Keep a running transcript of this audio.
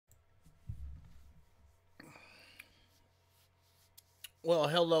Well,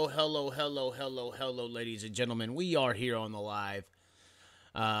 hello, ladies and gentlemen. We are here on the live.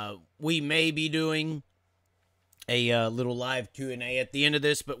 We may be doing a little live Q&A at the end of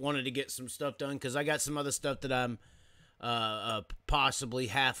this, but wanted to get some stuff done because I got some other stuff that I'm possibly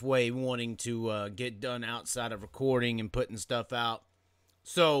halfway wanting to get done outside of recording and putting stuff out.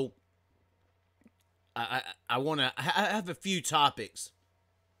 So I want to. I have a few topics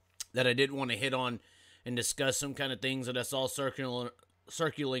that I did want to hit on and discuss some kind of things that I saw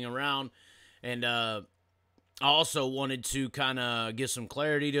circulating around, and I also wanted to kind of give some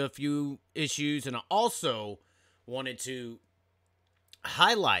clarity to a few issues, and I also wanted to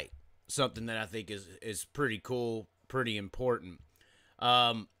highlight something that I think is pretty cool, pretty important.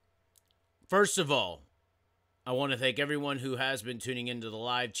 Um, First of all, I want to thank everyone who has been tuning into the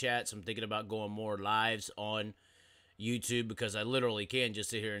live chats. I'm thinking about going more lives on YouTube because I literally can just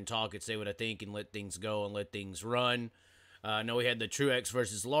sit here and talk and say what I think and let things go and let things run. I know we had the Truex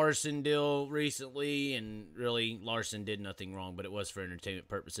versus Larson deal recently, and really Larson did nothing wrong, but it was for entertainment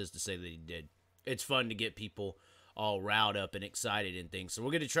purposes to say that he did. It's fun to get people all riled up and excited and things. So we're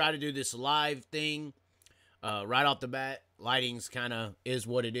going to try to do this live thing right off the bat. Lighting's kind of is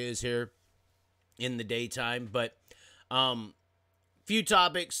what it is here in the daytime, but few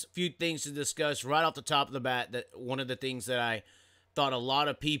topics, few things to discuss right off the top of the bat. That one of the things that I thought a lot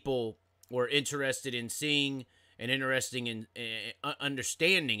of people were interested in seeing and interesting in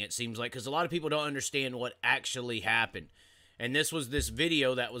understanding, it seems like, because a lot of people don't understand what actually happened. And this was this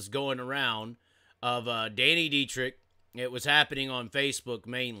video that was going around of Danny Dietrich. It was happening on Facebook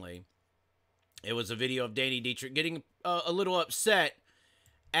mainly. It was a video of Danny Dietrich getting a little upset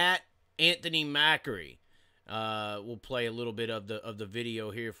at Anthony Macri. We'll play a little bit of the video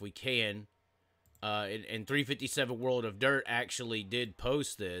here if we can. And 357 World of Dirt actually did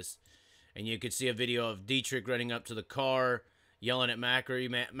post this. And you could see a video of Dietrich running up to the car, yelling at Macri.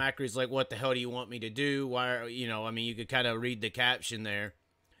 Macri's like, "What the hell do you want me to do? Why are, I mean, you could kind of read the caption there.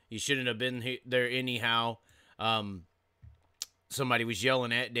 You shouldn't have been there anyhow." Somebody was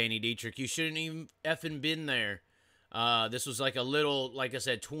yelling at Danny Dietrich. You shouldn't even effing been there. This was like a little, like I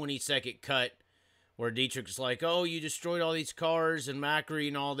said, 20-second cut where Dietrich's like, "Oh, you destroyed all these cars," and Macri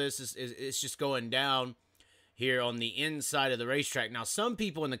and all this it's just going down here on the inside of the racetrack. Now, some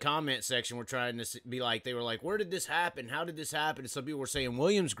people in the comment section were trying to be like, they were like, "Where did this happen? How did this happen?" And some people were saying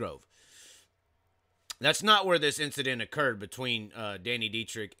Williams Grove. That's not where this incident occurred between Danny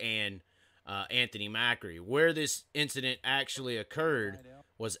Dietrich and Anthony Macri. Where this incident actually occurred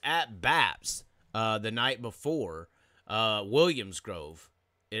was at BAPS the night before Williams Grove.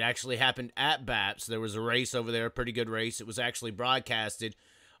 It actually happened at BAPS. There was a race over there, a pretty good race. It was actually broadcasted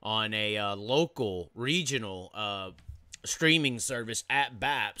on a local, regional streaming service at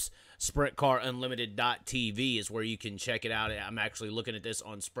BAPS. SprintCarUnlimited.tv is where you can check it out. I'm actually looking at this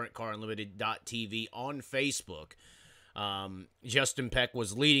on SprintCarUnlimited.tv on Facebook. Justin Peck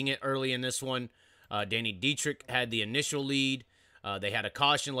was leading it early in this one. Danny Dietrich had the initial lead. They had a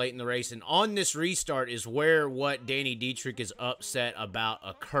caution late in the race. And on this restart is where what Danny Dietrich is upset about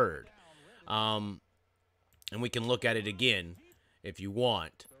occurred. And we can look at it again if you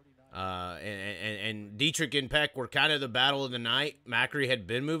want. And Dietrich and Peck were kind of the battle of the night. Macri had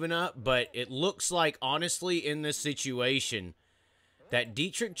been moving up, but it looks like, honestly, in this situation, that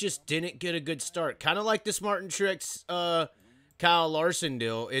Dietrich just didn't get a good start. Kind of like this Martin Truex, Kyle Larson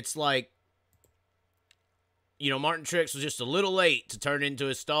deal. It's like, Martin Truex was just a little late to turn into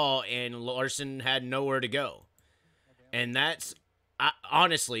a stall, and Larson had nowhere to go. And that's,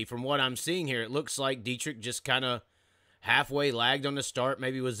 honestly, from what I'm seeing here, it looks like Dietrich just kind of halfway lagged on the start,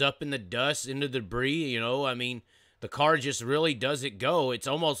 maybe was up in the dust, in the debris, I mean, the car just really doesn't go. It's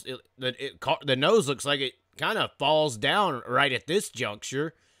almost, the nose looks like it kind of falls down right at this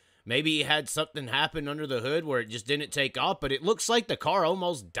juncture. Maybe he had something happen under the hood where it just didn't take off, but it looks like the car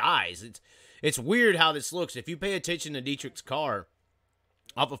almost dies. It's weird how this looks. If you pay attention to Dietrich's car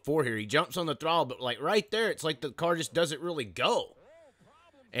off of 4 here, he jumps on the throttle, but like right there, it's like the car just doesn't really go.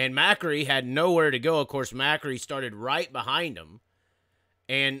 And Macri had nowhere to go. Of course, Macri started right behind him,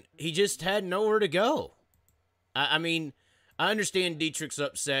 and he just had nowhere to go. I mean, I understand Dietrich's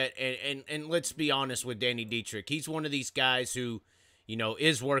upset, and let's be honest with Danny Dietrich. He's one of these guys who,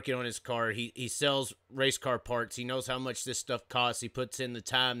 is working on his car. He sells race car parts. He knows how much this stuff costs. He puts in the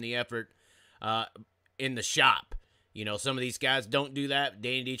time, the effort in the shop. Some of these guys don't do that.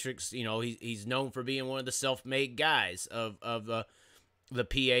 Danny Dietrich's, he's known for being one of the self-made guys of the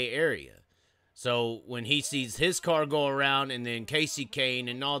PA area. So when he sees his car go around, and then Casey Kane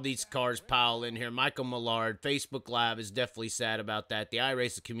and all these cars pile in here, Michael Millard, Facebook Live is definitely sad about that. The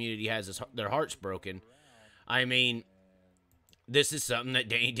iRacing community has their hearts broken. I mean, this is something that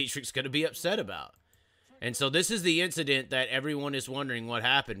Danny Dietrich's going to be upset about. And so this is the incident that everyone is wondering what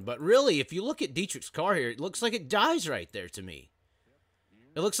happened. But really, if you look at Dietrich's car here, it looks like it dies right there to me.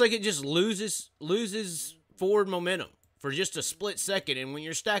 It looks like it just loses forward momentum for just a split second. And when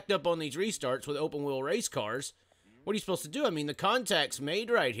you're stacked up on these restarts with open wheel race cars, what are you supposed to do? I mean, the contact's made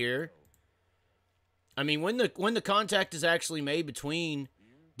right here. I mean, when the contact is actually made between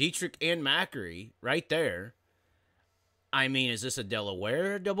Dietrich and Macri right there, I mean, is this a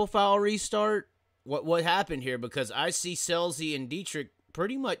Delaware double foul restart? What happened here? Because I see Selzy and Dietrich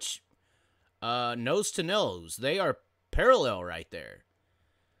pretty much nose to nose. They are parallel right there.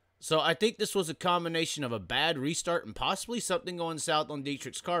 So I think this was a combination of a bad restart and possibly something going south on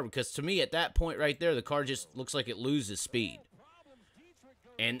Dietrich's car, because to me at that point right there, the car just looks like it loses speed.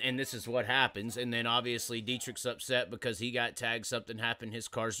 And this is what happens. And then obviously Dietrich's upset because he got tagged, something happened, his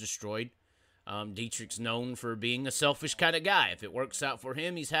car's destroyed. Dietrich's known for being a selfish kind of guy. If it works out for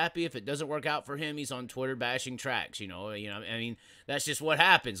him, he's happy. If it doesn't work out for him, he's on Twitter bashing tracks. I mean, that's just what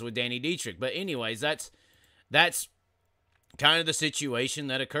happens with Danny Dietrich. But anyways, that's kind of the situation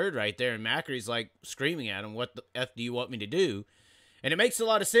that occurred right there. And Macri's like screaming at him, "What the F do you want me to do?" And it makes a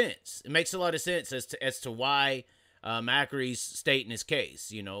lot of sense. It makes a lot of sense as to why Macri's stating his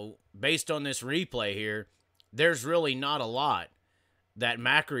case. Based on this replay here, there's really not a lot that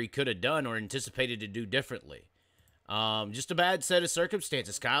Macri could have done or anticipated to do differently. Just a bad set of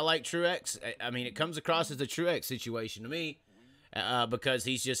circumstances, kind of like Truex. I mean, it comes across as a Truex situation to me because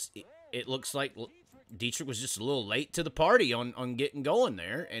it looks like Dietrich was just a little late to the party on getting going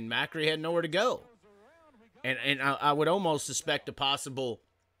there, and Macri had nowhere to go. And I would almost suspect a possible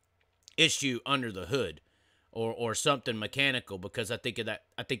issue under the hood or something mechanical, because I think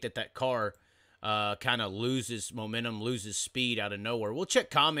that car kind of loses momentum, loses speed out of nowhere. We'll check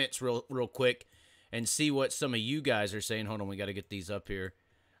comments real quick and see what some of you guys are saying. Hold on, we got to get these up here.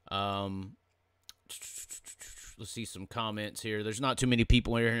 Let's see some comments here. There's not too many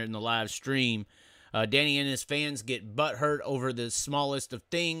people here in the live stream. Danny and his fans get butthurt over the smallest of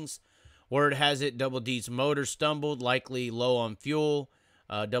things. Word has it, Double D's motor stumbled, likely low on fuel.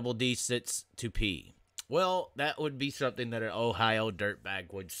 Double D sits to pee. Well, that would be something that an Ohio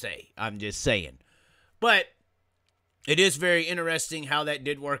dirtbag would say. I'm just saying. But it is very interesting how that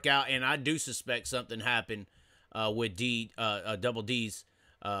did work out, and I do suspect something happened with Double D's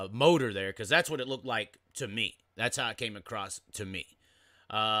motor there, because that's what it looked like to me. That's how it came across to me.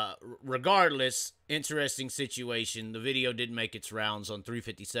 Regardless, interesting situation. The video did make its rounds on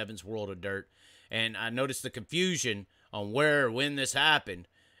 357's World of Dirt, and I noticed the confusion on where or when this happened,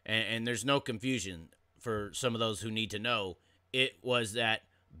 and there's no confusion. For some of those who need to know, it was at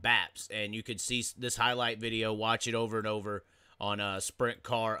BAPS, and you could see this highlight video, watch it over and over on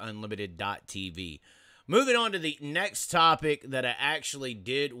SprintCarUnlimited.tv. Moving on to the next topic that I actually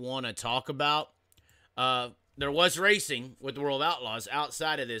did want to talk about. There was racing with the World Outlaws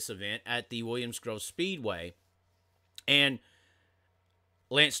outside of this event at the Williams Grove Speedway, and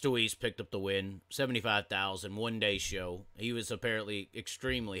Lance Deweese picked up the win, $75,000, one-day show. He was apparently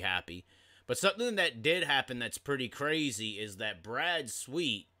extremely happy. But something that did happen that's pretty crazy is that Brad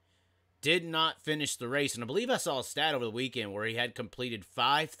Sweet did not finish the race. And I believe I saw a stat over the weekend where he had completed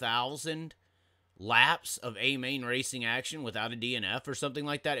 5,000 laps of A-Main racing action without a DNF or something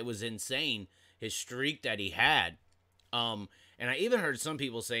like that. It was insane, his streak that he had. And I even heard some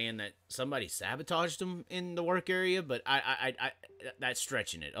people saying that somebody sabotaged him in the work area, but I that's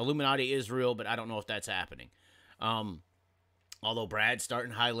stretching it. Illuminati is real, but I don't know if that's happening. Although Brad's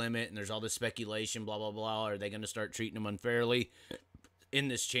starting high limit, and there's all this speculation, blah, blah, blah. Are they going to start treating him unfairly in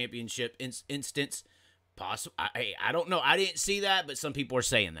this championship instance? I don't know. I didn't see that, but some people are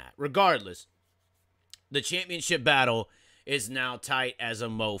saying that. Regardless, the championship battle is now tight as a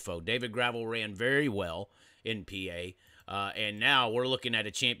mofo. David Gravel ran very well in PA, and now we're looking at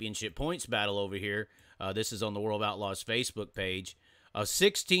a championship points battle over here. This is on the World Outlaws Facebook page.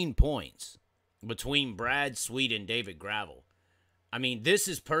 16 points between Brad Sweet and David Gravel. I mean, this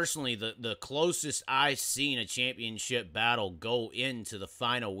is personally the closest I've seen a championship battle go into the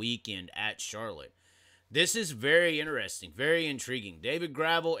final weekend at Charlotte. This is very interesting, very intriguing. David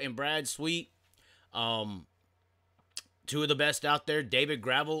Gravel and Brad Sweet, two of the best out there. David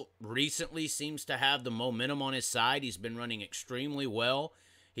Gravel recently seems to have the momentum on his side. He's been running extremely well.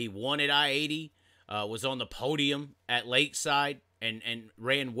 He won at I-80, was on the podium at Lakeside, and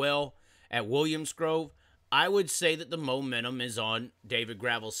ran well at Williams Grove. I would say that the momentum is on David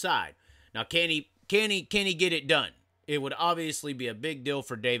Gravel's side. Now, can he get it done? It would obviously be a big deal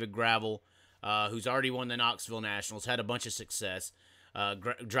for David Gravel, who's already won the Knoxville Nationals, had a bunch of success,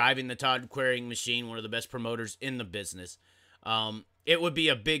 driving the Todd Querying machine, one of the best promoters in the business. It would be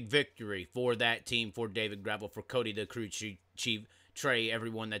a big victory for that team, for David Gravel, for Cody, the crew chief, Trey,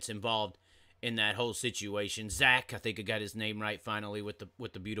 everyone that's involved in that whole situation. Zach, I think I got his name right finally with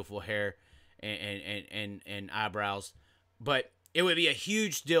the beautiful hair and eyebrows. But it would be a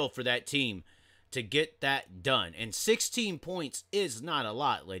huge deal for that team to get that done. And 16 points is not a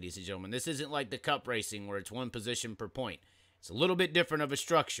lot, ladies and gentlemen. This isn't like the cup racing where it's one position per point. It's a little bit different of a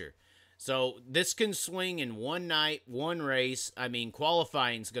structure. So this can swing in one night, one race. I mean,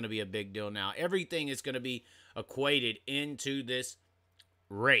 qualifying is going to be a big deal now. Everything is going to be equated into this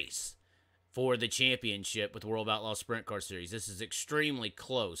race for the championship with the World Outlaw Sprint Car Series. This is extremely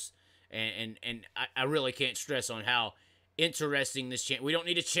close. And I really can't stress on how interesting this we don't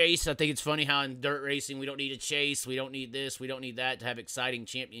need a chase. I think it's funny how in dirt racing we don't need a chase. We don't need this. We don't need that to have exciting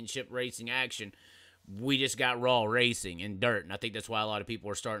championship racing action. We just got raw racing in dirt, and I think that's why a lot of people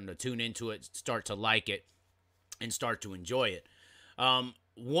are starting to tune into it, start to like it, and start to enjoy it.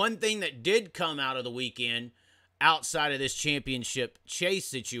 One thing that did come out of the weekend outside of this championship chase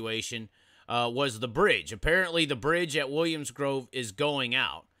situation was the bridge. Apparently, the bridge at Williams Grove is going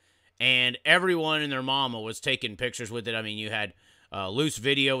out, and everyone and their mama was taking pictures with it. I mean, you had Loose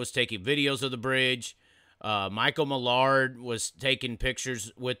Video was taking videos of the bridge. Michael Millard was taking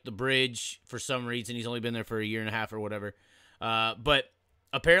pictures with the bridge for some reason. He's only been there for a year and a half or whatever. But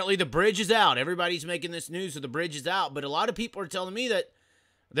apparently the bridge is out. Everybody's making this news that the bridge is out. But a lot of people are telling me that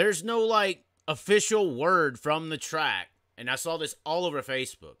there's no, like, official word from the track. And I saw this all over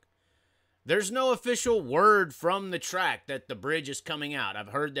Facebook. There's no official word from the track that the bridge is coming out. I've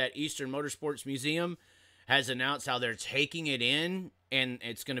heard that Eastern Motorsports Museum has announced how they're taking it in, and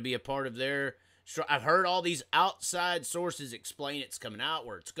it's going to be a part of their... I've heard all these outside sources explain it's coming out,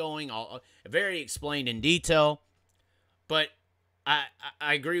 where it's going, all very explained in detail. But I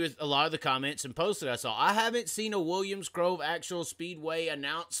agree with a lot of the comments and posts that I saw. I haven't seen a Williams Grove actual speedway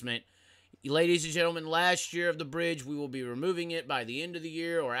announcement. Ladies and gentlemen, last year of the bridge, we will be removing it by the end of the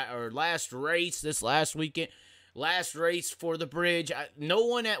year, or last race, this last weekend. Last race for the bridge. No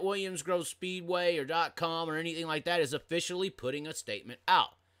one at Williams Grove Speedway or .com or anything like that is officially putting a statement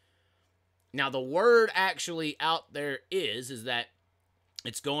out. Now, the word actually out there is that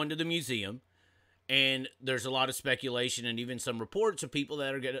it's going to the museum, and there's a lot of speculation and even some reports of people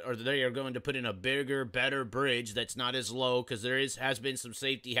that they are going to put in a bigger, better bridge that's not as low, because has been some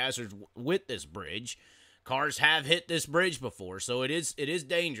safety hazards with this bridge. Cars have hit this bridge before, so it is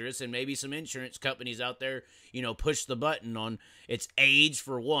dangerous, and maybe some insurance companies out there, push the button on its age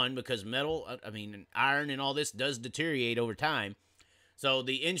for one, because metal, iron and all this does deteriorate over time. So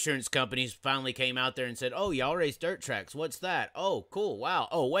the insurance companies finally came out there and said, oh, y'all race dirt tracks. What's that? Oh, cool. Wow.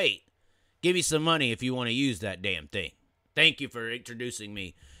 Oh, wait. Give me some money if you want to use that damn thing. Thank you for introducing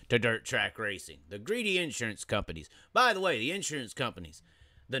me to dirt track racing. The greedy insurance companies. By the way, the insurance companies,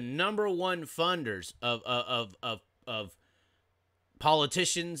 the number one funders of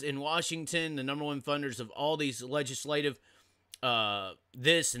politicians in Washington, the number one funders of all these legislative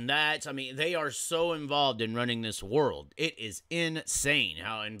this and that. I mean, they are so involved in running this world. It is insane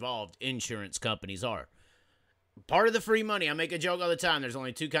how involved insurance companies are. Part of the free money, I make a joke all the time, there's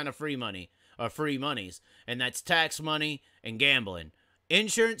only two kind of free money, or free monies, and that's tax money and gambling.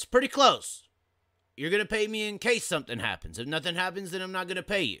 Insurance, pretty close. You're going to pay me in case something happens. If nothing happens, then I'm not going to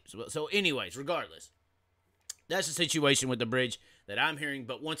pay you. So anyways, regardless, that's the situation with the bridge that I'm hearing.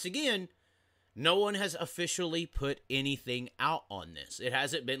 But once again, no one has officially put anything out on this. It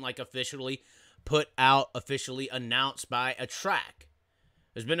hasn't been like officially put out, officially announced by a track.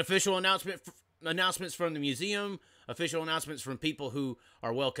 There's been official announcements from the museum, official announcements from people who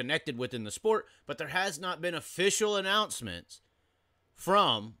are well connected within the sport, but there has not been official announcements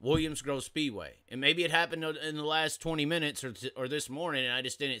from Williams Grove Speedway. And maybe it happened in the last 20 minutes or this morning and I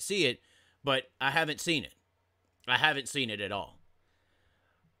just didn't see it, but I haven't seen it. I haven't seen it at all.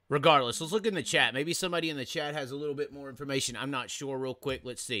 Regardless, let's look in the chat. Maybe somebody in the chat has a little bit more information. I'm not sure. Real quick,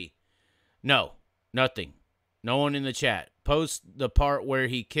 let's see. No, nothing. No one in the chat. Post the part where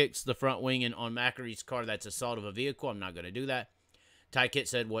he kicks the front wing on Macri's car. That's assault of a vehicle. I'm not going to do that. Ty Kit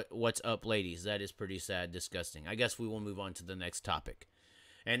said, what's up, ladies? That is pretty sad, disgusting. I guess we will move on to the next topic.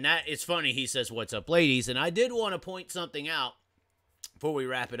 And that, it's funny, he says, what's up, ladies? And I did want to point something out before we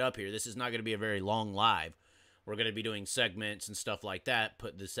wrap it up here. This is not going to be a very long live. We're going to be doing segments and stuff like that,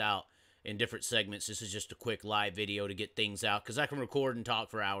 put this out in different segments. This is just a quick live video to get things out, because I can record and talk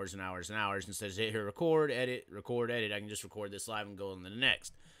for hours and hours and hours instead of hit here, record, edit. I can just record this live and go on to the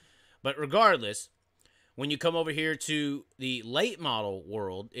next. But regardless, when you come over here to the late model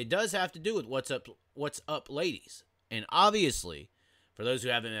world, it does have to do with what's up, ladies. And obviously, for those who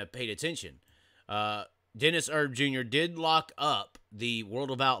haven't paid attention, Dennis Erb Jr. did lock up the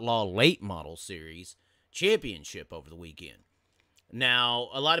World of Outlaw Late Model Series championship over the weekend. Now,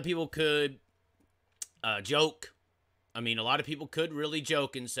 a lot of people could joke. I mean, a lot of people could really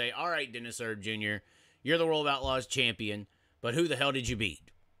joke and say, all right, Dennis Erb Jr., you're the World of Outlaws champion, but who the hell did you beat?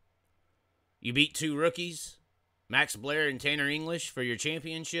 You beat 2 rookies, Max Blair and Tanner English, for your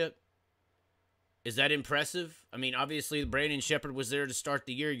championship? Is that impressive? I mean, obviously, Brandon Shepard was there to start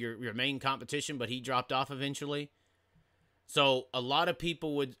the year, your main competition, but he dropped off eventually. So a lot of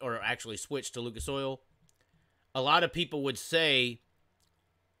people would, or actually switched to Lucas Oil, a lot of people would say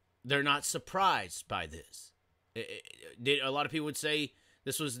they're not surprised by this. A lot of people would say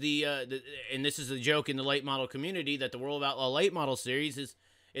this was and this is the joke in the late model community, that the World of Outlaw Late Model Series is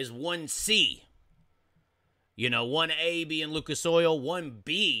 1C. You know, 1A being Lucas Oil,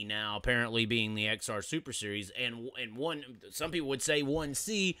 1B now apparently being the XR Super Series, and some people would say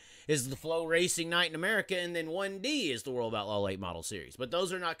 1C is the Flow Racing Night in America, and then 1D is the World of Outlaw Late Model Series. But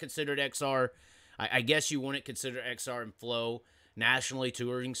those are not considered XR. I guess you wouldn't consider XR and Flow Nationally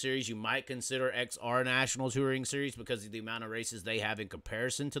Touring Series. You might consider XR National Touring Series because of the amount of races they have in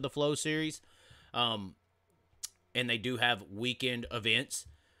comparison to the Flow Series. And they do have weekend events.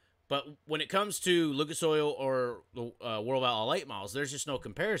 But when it comes to Lucas Oil or the World of Outlaw Late Models, there's just no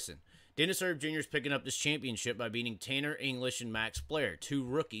comparison. Dennis Erb Jr. is picking up this championship by beating Tanner English and Max Blair, 2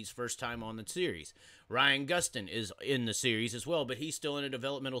 rookies, first time on the series. Ryan Gustin is in the series as well, but he's still in a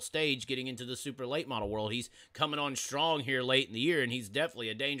developmental stage getting into the super late model world. He's coming on strong here late in the year, and he's definitely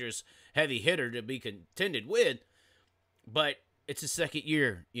a dangerous heavy hitter to be contended with. But it's his second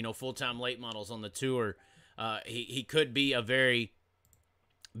year, full-time late models on the tour. He could be a very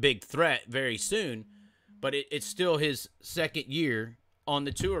big threat very soon, but it's still his second year on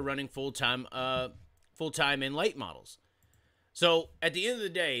the tour running full-time in late models. So at the end of the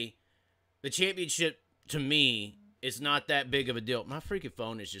day, the championship to me is not that big of a deal. My freaking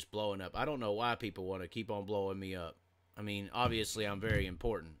phone is just blowing up. I don't know why people want to keep on blowing me up. I mean, obviously I'm very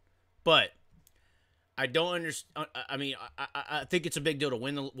important, but I don't understand. I mean, I think it's a big deal to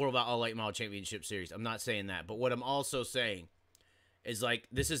win the World of Outlaw Late Model Championship Series. I'm not saying that, but what I'm also saying is, like,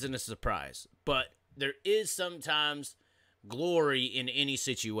 this isn't a surprise, but there is sometimes glory in any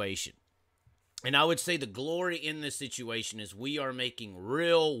situation. And I would say the glory in this situation is we are making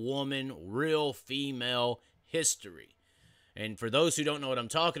real woman, real female history. And for those who don't know what I'm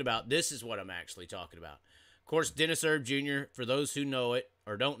talking about, this is what I'm actually talking about. Of course, Dennis Erb Jr., for those who know it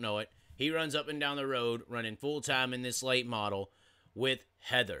or don't know it, he runs up and down the road running full-time in this late model with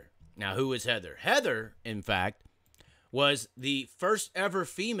Heather. Now, who is Heather? Heather, in fact, was the first ever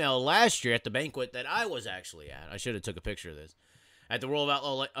female last year at the banquet that I was actually at. I should have took a picture of this. At the World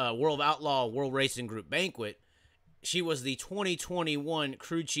of Outlaw World Racing Group banquet, she was the 2021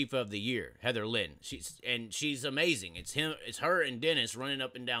 Crew Chief of the Year, Heather Lyne. She's amazing. It's her and Dennis running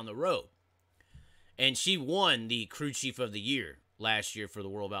up and down the road. And she won the Crew Chief of the Year last year for the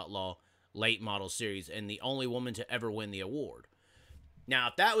World of Outlaw Late Model Series, and the only woman to ever win the award. Now,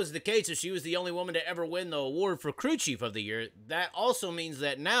 if that was the case, if she was the only woman to ever win the award for Crew Chief of the Year, that also means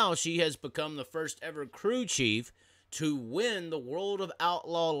that now she has become the first ever Crew Chief to win the World of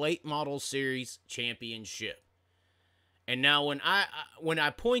Outlaw Late Model Series Championship. And now when I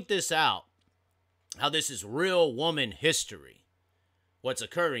point this out, how this is real woman history, what's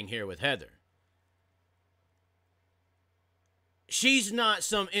occurring here with Heather. She's not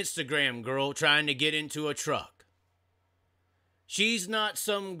some Instagram girl trying to get into a truck. She's not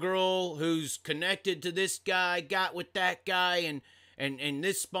some girl who's connected to this guy, got with that guy, and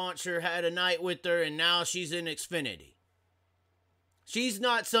this sponsor had a night with her, and now she's in Xfinity. She's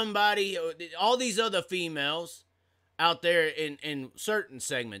not somebody, all these other females out there in certain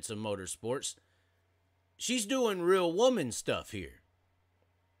segments of motorsports, she's doing real woman stuff here.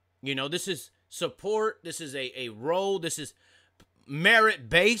 This is support, this is a role, this is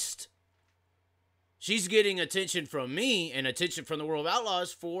merit-based. She's getting attention from me and attention from the World of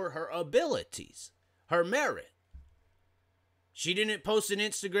Outlaws for her abilities, her merit. She didn't post an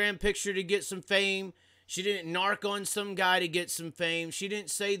Instagram picture to get some fame. She didn't narc on some guy to get some fame. She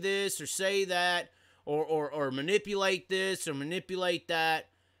didn't say this or say that or manipulate this or manipulate that.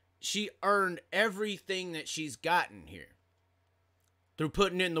 She earned everything that she's gotten here through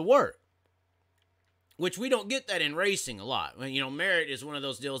putting in the work. Which we don't get that in racing a lot. Merit is one of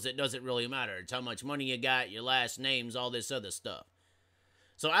those deals that doesn't really matter. It's how much money you got, your last names, all this other stuff.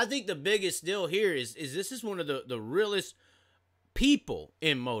 So I think the biggest deal here is this is one of the realest people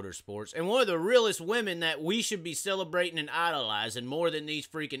in motorsports and one of the realest women that we should be celebrating and idolizing more than these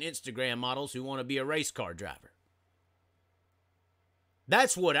freaking Instagram models who want to be a race car driver.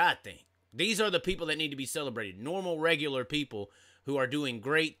 That's what I think. These are the people that need to be celebrated. Normal, regular people who are doing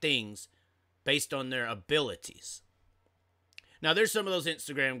great things based on their abilities. Now, there's some of those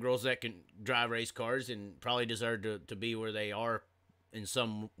Instagram girls that can drive race cars and probably deserve to be where they are in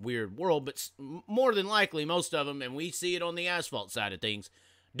some weird world, but more than likely, most of them, and we see it on the asphalt side of things,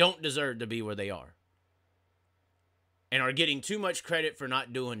 don't deserve to be where they are. And are getting too much credit for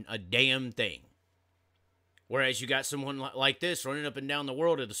not doing a damn thing. Whereas you got someone like this running up and down the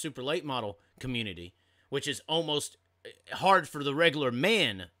world of the super late model community, which is almost hard for the regular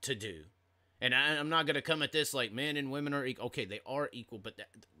man to do. And I'm not going to come at this like men and women are equal. Okay, they are equal, but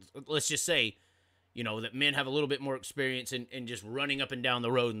let's just say, you know, that men have a little bit more experience in just running up and down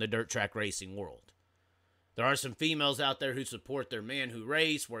the road in the dirt track racing world. There are some females out there who support their men who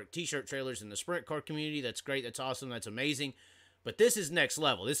race, work t-shirt trailers in the sprint car community. That's great. That's awesome. That's amazing. But this is next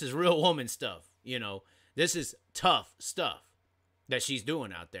level. This is real woman stuff, you know. This is tough stuff that she's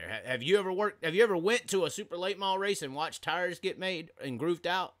doing out there. Have you ever went to a super late model race and watched tires get made and grooved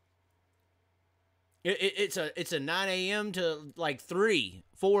out? It's a 9 a.m. to like 3,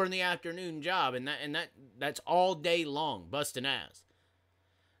 4 in the afternoon job, and that's all day long, busting ass.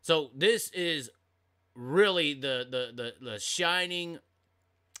 So this is really the shining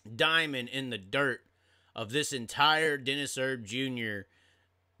diamond in the dirt of this entire Dennis Erb Jr.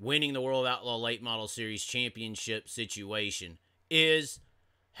 winning the World Outlaw Late Model Series Championship situation is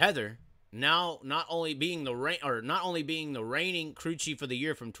Heather now not only being the reigning crew chief of the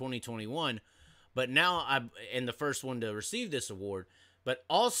year from 2021, but now and the first one to receive this award, but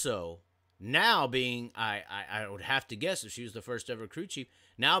also now being I would have to guess if she was the first ever crew chief,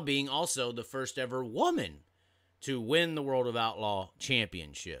 now being also the first ever woman to win the World of Outlaw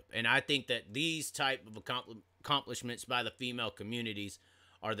Championship. And I think that these type of accomplishments by the female communities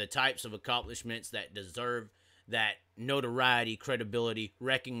are the types of accomplishments that deserve that notoriety, credibility,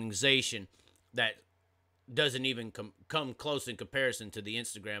 recognition that doesn't even come close in comparison to the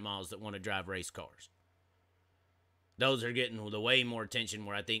Instagram models that want to drive race cars. Those are getting the way more attention,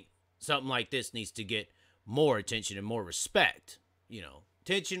 where I think something like this needs to get more attention and more respect. You know,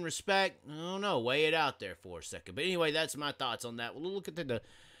 attention, respect, I don't know, weigh it out there for a second. But anyway, that's my thoughts on that. We'll look at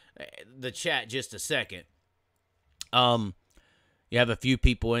the chat just a second. You have a few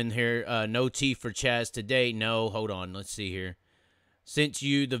people in here. No tea for Chaz today. No, hold on. Let's see here. Sent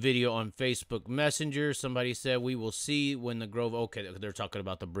you the video on Facebook Messenger. Somebody said we will see when the Grove. Okay, they're talking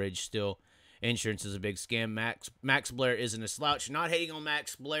about the bridge still. Insurance is a big scam. Max Blair isn't a slouch. Not hating on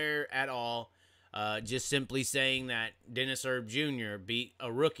Max Blair at all. Just simply saying that Dennis Erb Jr. beat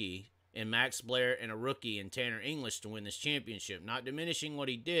a rookie in Max Blair and a rookie in Tanner English to win this championship. Not diminishing what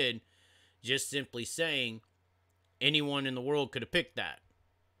he did. Just simply saying anyone in the world could have picked that.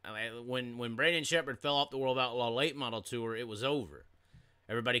 I mean, when Brandon Shepard fell off the World Outlaw Late Model Tour, it was over.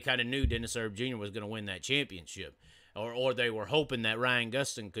 Everybody kind of knew Dennis Erb Jr. was going to win that championship. Or they were hoping that Ryan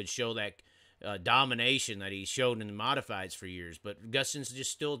Gustin could show that domination that he showed in the modifieds for years. But Gustin's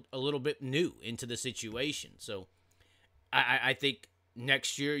just still a little bit new into the situation. So I think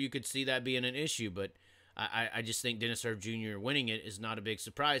next year you could see that being an issue. But I just think Dennis Erb Jr. winning it is not a big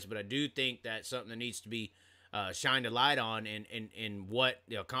surprise. But I do think that's something that needs to be shined a light on, and what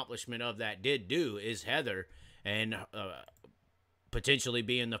the accomplishment of that did do is Heather, and potentially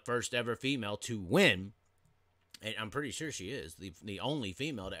being the first ever female to win, and I'm pretty sure she is the only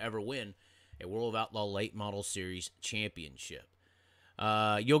female to ever win a World of Outlaw Late Model Series championship.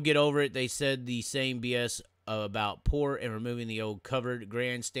 You'll get over it. They said the same BS about port and removing the old covered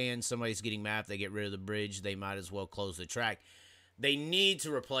grandstand. Somebody's getting mad if they get rid of the bridge. They might as well close the track. They need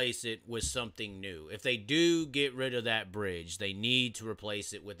to replace it with something new. If they do get rid of that bridge, they need to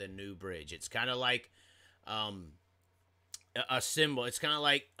replace it with a new bridge. It's kind of like a symbol. It's kind of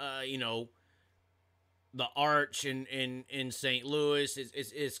like, you know, the arch in St. Louis.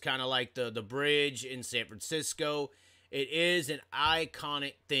 It's kind of like the bridge in San Francisco. It is an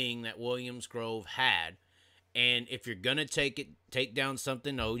iconic thing that Williams Grove had. And if you're going to take down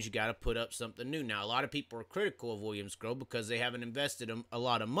something old, you got to put up something new. Now, a lot of people are critical of Williams Grove because they haven't invested a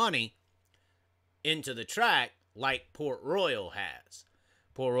lot of money into the track like Port Royal has.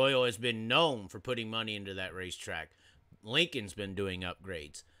 Port Royal has been known for putting money into that racetrack. Lincoln's been doing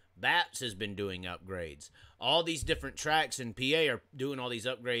upgrades. Baps has been doing upgrades. All these different tracks in PA are doing all these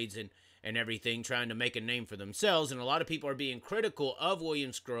upgrades and everything, trying to make a name for themselves. And a lot of people are being critical of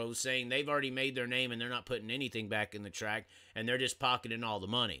Williams Grove, saying they've already made their name and they're not putting anything back in the track, and they're just pocketing all the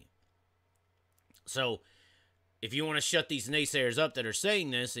money. So if you want to shut these naysayers up that are saying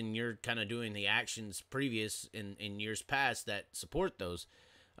this, and you're kind of doing the actions previous in years past that support those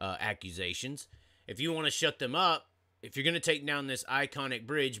accusations, if you want to shut them up, if you're going to take down this iconic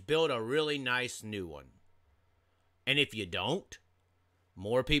bridge, build a really nice new one. And if you don't,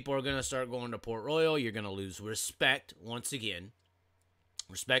 more people are going to start going to Port Royal. You're going to lose respect once again.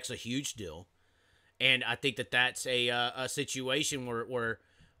 Respect's a huge deal. And I think that that's a situation where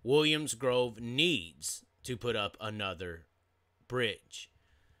Williams Grove needs to put up another bridge.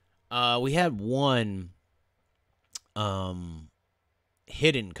 We had one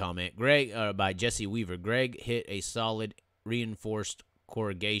hidden comment, Greg, by Jesse Weaver. Greg hit a solid reinforced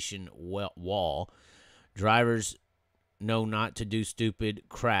corrugation wall. Drivers know not to do stupid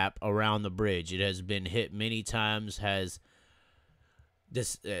crap around the bridge. It has been hit many times, has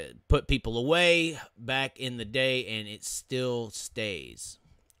this put people away back in the day, and it still stays.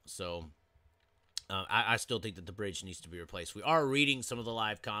 So I still think that the bridge needs to be replaced. We are reading some of the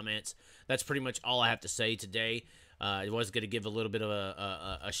live comments. That's pretty much all I have to say today. I was going to give a little bit of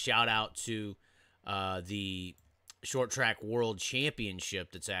a shout out to the Short Track World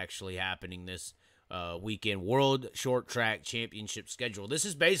Championship that's actually happening this weekend. World Short Track Championship schedule. This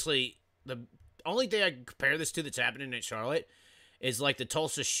is basically the only thing I can compare this to that's happening at Charlotte is like the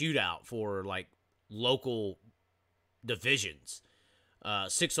Tulsa shootout for like local divisions.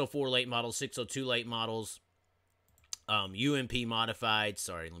 604 late models, 602 late models, UMP modified.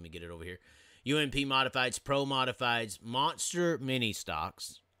 Sorry, let me get it over here. UMP modifieds, pro modifieds, monster mini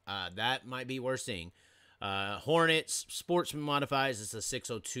stocks. That might be worth seeing. Hornets, sportsman modifieds. It's the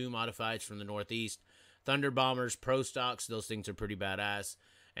 602 modifieds from the Northeast. Thunder Bombers, pro stocks. Those things are pretty badass.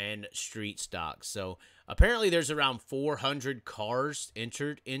 And street stocks. So apparently there's around 400 cars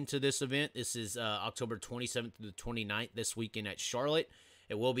entered into this event. This is October 27th to the 29th this weekend at Charlotte.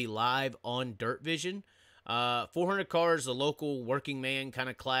 It will be live on Dirt Vision. 400 cars, the local working man kind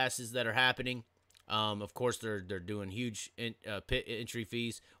of classes that are happening. Of course, they're doing huge pit entry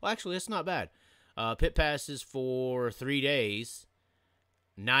fees. Well, actually, it's not bad. Pit passes for 3 days,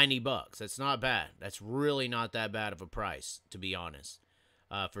 $90. That's not bad. That's really not that bad of a price, to be honest.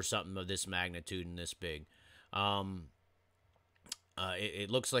 For something of this magnitude and this big. It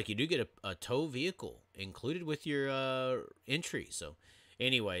looks like you do get a tow vehicle included with your entry. So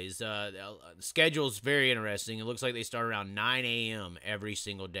anyways, the schedule is very interesting. It looks like they start around 9 a.m. every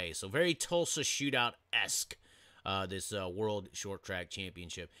single day. So very Tulsa Shootout-esque, this World Short Track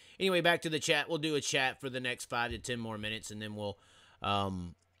Championship. Anyway, back to the chat. We'll do a chat for the next 5 to 10 more minutes, and then we'll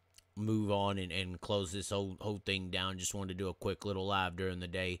move on and close this whole thing down. Just wanted to do a quick little live during the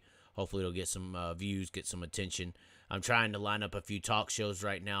day. Hopefully it'll get some views, get some attention. I'm trying to line up a few talk shows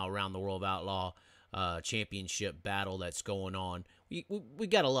right now around the World of Outlaw Championship battle that's going on. We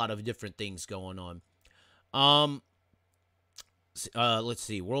got a lot of different things going on. Let's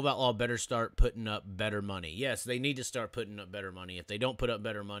see. World of Outlaw better start putting up better money. Yes, they need to start putting up better money. If they don't put up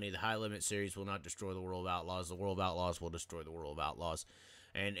better money, the High Limit Series will not destroy the World of Outlaws. The World of Outlaws will destroy the World of Outlaws.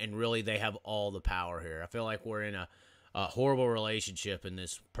 And really, they have all the power here. I feel like we're in a horrible relationship, and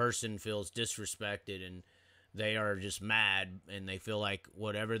this person feels disrespected, and they are just mad, and they feel like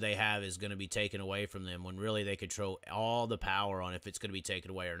whatever they have is going to be taken away from them, when really they control all the power on if it's going to be taken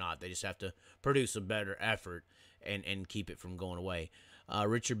away or not. They just have to produce a better effort and keep it from going away.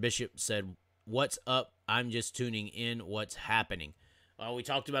 Richard Bishop said, "What's up? I'm just tuning in. What's happening?" We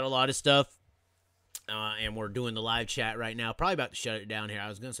talked about a lot of stuff. And we're doing the live chat right now. Probably about to shut it down here. I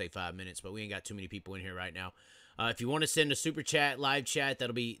was going to say 5 minutes, but we ain't got too many people in here right now. If you want to send a super chat, live chat,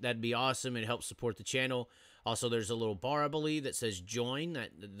 that'd be awesome. It helps support the channel. Also, there's a little bar, I believe, that says join,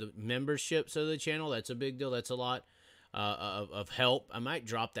 that the memberships of the channel. That's a big deal. That's a lot of help. I might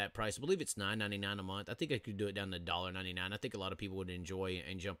drop that price. I believe it's $9.99 a month. I think I could do it down to $1.99. I think a lot of people would enjoy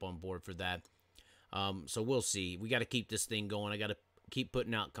and jump on board for that. So we'll see. We got to keep this thing going. I got to keep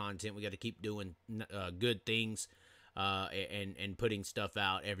putting out content. We got to keep doing good things and putting stuff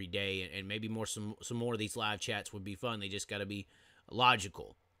out every day. And maybe some more of these live chats would be fun. They just got to be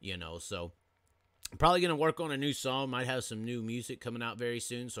logical, you know. So I'm probably going to work on a new song. Might have some new music coming out very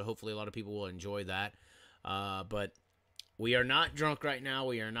soon. So hopefully a lot of people will enjoy that. But we are not drunk right now.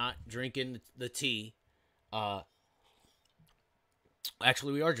 We are not drinking the tea.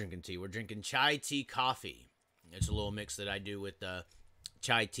 Actually, we are drinking tea. We're drinking chai tea coffee. It's a little mix that I do with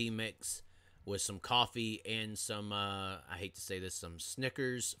chai tea mix with some coffee and some, I hate to say this, some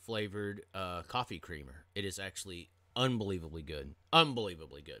Snickers flavored coffee creamer. It is actually unbelievably good.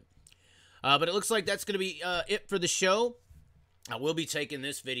 Unbelievably good. But it looks like that's going to be it for the show. I will be taking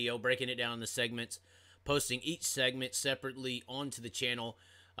this video, breaking it down into segments, posting each segment separately onto the channel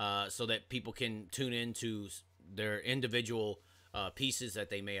so that people can tune into their individual pieces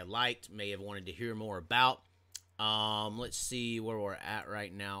that they may have liked, may have wanted to hear more about. Let's see where we're at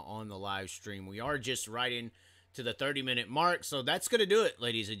right now on the live stream. We are just right in to the 30-minute mark. So that's going to do it,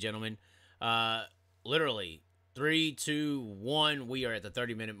 ladies and gentlemen. Literally, 3, 2, 1, we are at the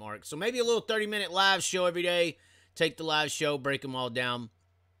 30-minute mark. So maybe a little 30-minute live show every day. Take the live show, break them all down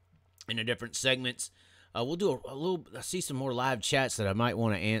into different segments. We'll do a little, I see some more live chats that I might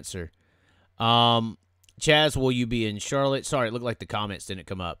want to answer. Chaz, will you be in Charlotte? Sorry, it looked like the comments didn't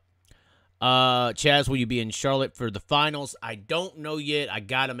come up. Chaz, will you be in Charlotte for the finals? I don't know yet. I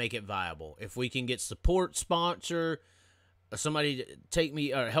got to make it viable. If we can get support, sponsor, somebody to take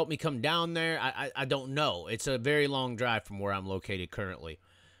me or help me come down there, I don't know. It's a very long drive from where I'm located currently.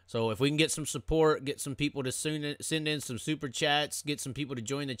 So if we can get some support, get some people to send in some super chats, get some people to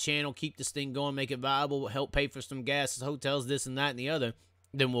join the channel, keep this thing going, make it viable, help pay for some gas, hotels, this and that and the other,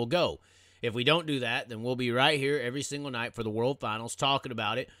 then we'll go. If we don't do that, then we'll be right here every single night for the World Finals talking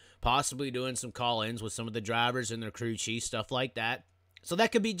about it, possibly doing some call-ins with some of the drivers and their crew chiefs, stuff like that. So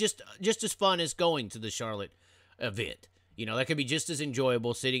that could be just as fun as going to the Charlotte event. You know, that could be just as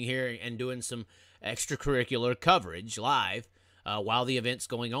enjoyable sitting here and doing some extracurricular coverage live while the event's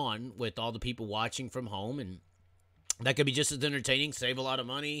going on with all the people watching from home. And that could be just as entertaining, save a lot of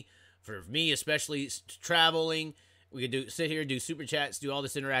money for me, especially traveling. We could sit here, do super chats, do all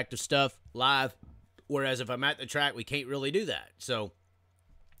this interactive stuff live. Whereas if I'm at the track, we can't really do that. So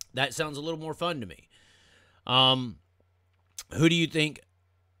that sounds a little more fun to me. Who do you think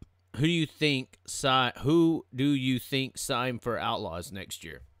sign for Outlaws next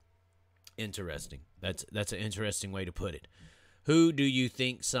year? Interesting. That's an interesting way to put it. Who do you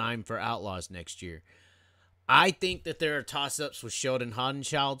think sign for Outlaws next year? I think that there are toss-ups with Sheldon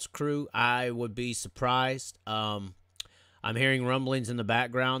Hodenschild's crew. I would be surprised. I'm hearing rumblings in the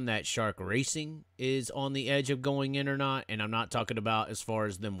background that Shark Racing is on the edge of going in or not, and I'm not talking about as far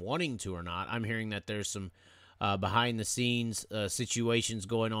as them wanting to or not. I'm hearing that there's some behind-the-scenes situations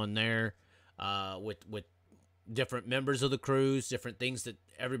going on there with different members of the crews, different things that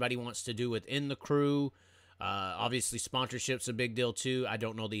everybody wants to do within the crew. Obviously, sponsorship's a big deal, too. I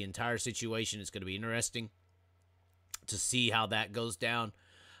don't know the entire situation. It's going to be interesting to see how that goes down.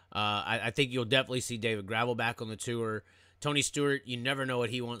 I think you'll definitely see David Gravel back on the tour. Tony Stewart, you never know what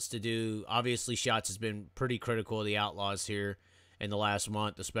he wants to do. Obviously, Shots has been pretty critical of the Outlaws here in the last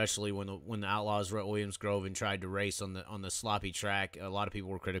month, especially when the Outlaws were at Williams Grove and tried to race on the sloppy track. A lot of people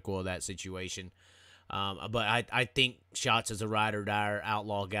were critical of that situation. But I think Shots is a ride-or-die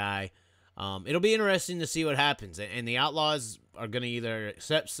Outlaw guy. It'll be interesting to see what happens. And the Outlaws are going to either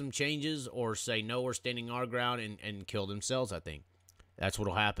accept some changes or say, no, we're standing our ground and kill themselves, I think. That's what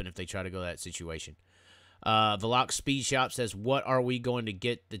will happen if they try to go that situation. Velox Speed Shop says, what are we going to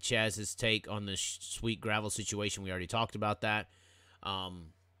get the Chaz's take on the sweet gravel situation? We already talked about that. And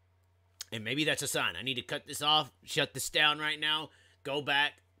maybe that's a sign. I need to cut this off, shut this down right now, go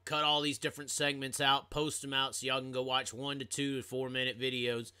back, cut all these different segments out, post them out so y'all can go watch 1 to 2 to 4 minute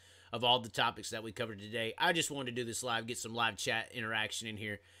videos of all the topics that we covered today. I just wanted to do this live, get some live chat interaction in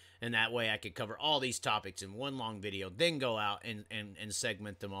here, and that way I could cover all these topics in one long video, then go out and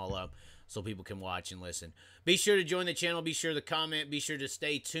segment them all up so people can watch and listen. Be sure to join the channel. Be sure to comment. Be sure to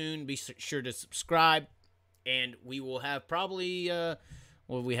stay tuned. Be sure to subscribe. And we will have probably,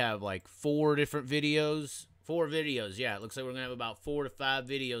 we have like 4 different videos. 4 videos, yeah. It looks like we're going to have about 4 to 5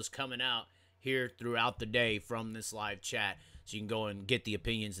 videos coming out here throughout the day from this live chat. So you can go and get the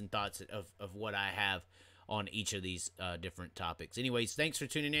opinions and thoughts of what I have on each of these different topics. Anyways, thanks for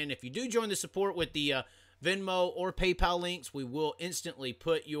tuning in. If you do join the support with the Venmo or PayPal links, we will instantly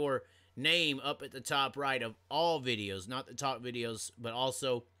put your name up at the top right of all videos, not the top videos, but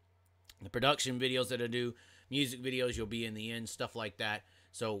also the production videos that I do, music videos, you'll be in the end, stuff like that.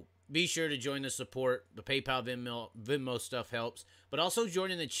 So be sure to join the support. The PayPal, Venmo stuff helps, but also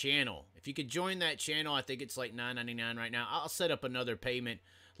joining the channel. If you could join that channel, I think it's like $9.99 right now. I'll set up another payment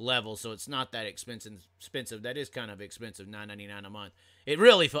level so it's not that expensive. That is kind of expensive, $9.99 a month. It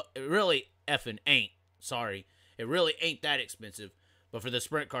really effing ain't. Sorry, it really ain't that expensive. But for the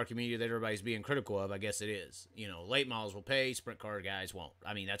sprint car community that everybody's being critical of, I guess it is. You know, late models will pay, sprint car guys won't.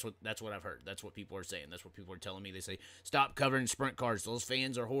 I mean, that's what I've heard. That's what people are saying. That's what people are telling me. They say, stop covering sprint cars. Those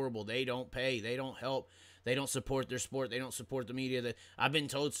fans are horrible. They don't pay. They don't help. They don't support their sport. They don't support the media. I've been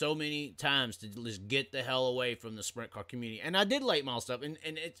told so many times to just get the hell away from the sprint car community. And I did late model stuff, and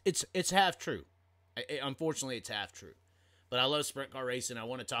it's half true. Unfortunately, it's half true. But I love sprint car racing. I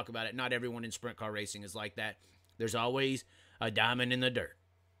want to talk about it. Not everyone in sprint car racing is like that. There's always a diamond in the dirt.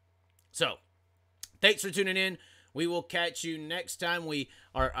 So, thanks for tuning in. We will catch you next time.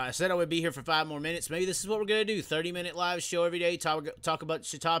 I said I would be here for 5 more minutes. Maybe this is what we're going to do. 30-minute live show every day. Talk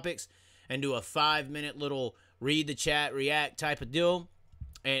about your topics and do a 5-minute little read the chat, react type of deal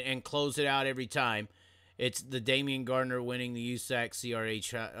and close it out every time. It's the Damian Gardner winning the USAC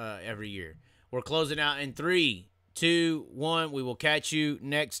CRH every year. We're closing out in 3, 2, 1. We will catch you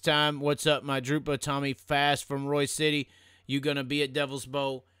next time. What's up, my Drupa? Tommy Fast from Roy City. You going to be at Devil's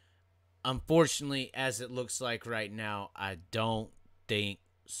Bowl? Unfortunately, as it looks like right now, I don't think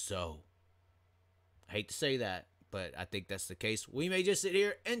so. I hate to say that, but I think that's the case. We may just sit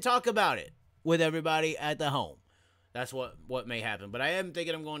here and talk about it with everybody at the home. That's what may happen. But I am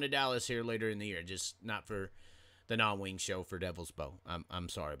thinking I'm going to Dallas here later in the year, just not for the non-wing show for Devil's Bowl. I'm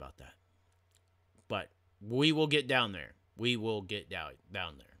sorry about that. But we will get down there. We will get down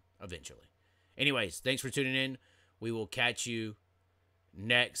there eventually. Anyways, thanks for tuning in. We will catch you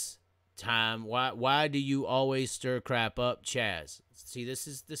next time. Why do you always stir crap up, Chaz? See, this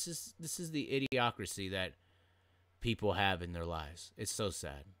is the idiocracy that people have in their lives. It's so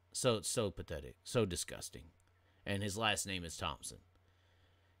sad. So pathetic. So disgusting. And his last name is Thompson.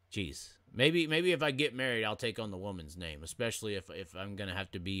 Jeez. Maybe if I get married, I'll take on the woman's name, especially if I'm going to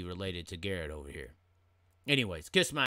have to be related to Garrett over here. Anyways, kiss my